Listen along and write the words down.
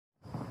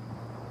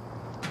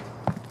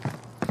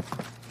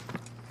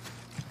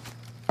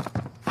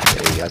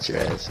got your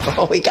ass.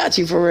 Oh, he got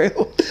you for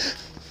real.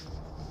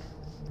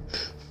 The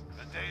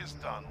day is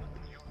done.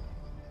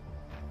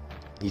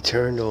 He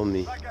turned on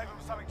me. I gave him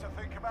something to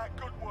think about.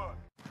 Good work.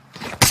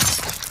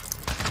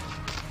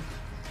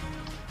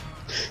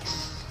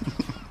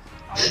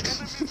 Our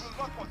enemies will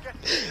not forget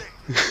this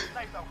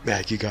day.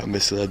 Mac, you got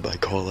misled by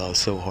call out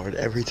so hard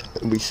every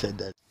time we said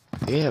that.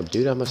 Yeah,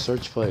 dude, I'm a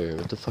search player.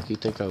 What the fuck you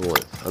think I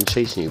want? I'm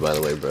chasing you, by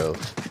the way, bro.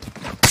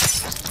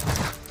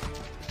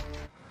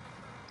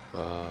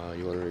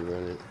 You wanna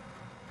rerun it?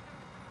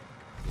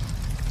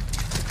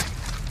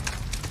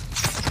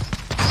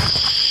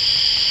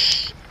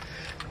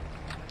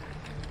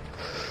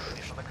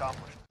 Mission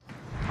accomplished.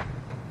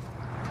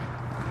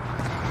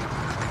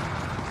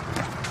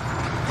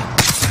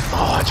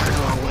 Oh, I turned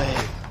the wrong way.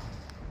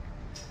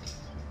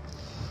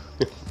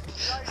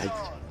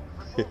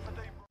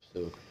 So,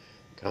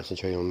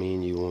 concentrate on me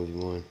and you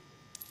 1v1.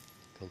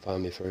 Come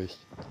find me first.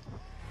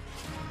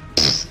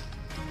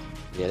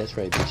 Yeah, that's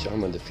right, bitch.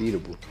 I'm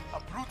undefeatable.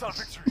 A brutal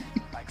victory.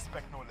 I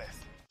expect no less.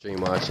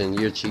 Stream watching,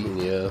 you're cheating,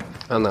 yo.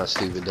 I'm not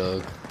stupid,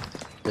 dog.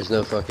 There's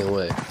no fucking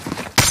way.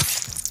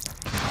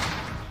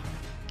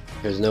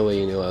 There's no way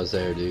you knew I was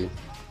there, dude.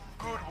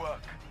 Good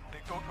work. They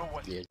don't know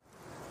what. Yeah.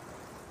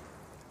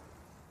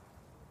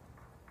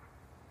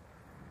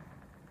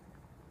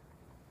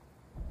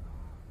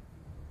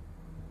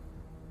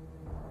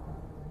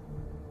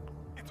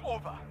 It's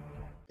over.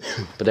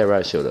 But that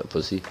ride showed up,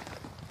 pussy.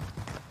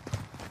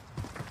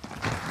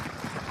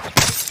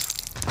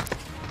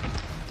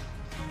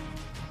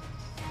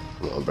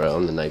 Come on, bro.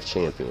 I'm the knife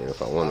champion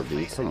if I want to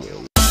be. Come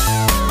on.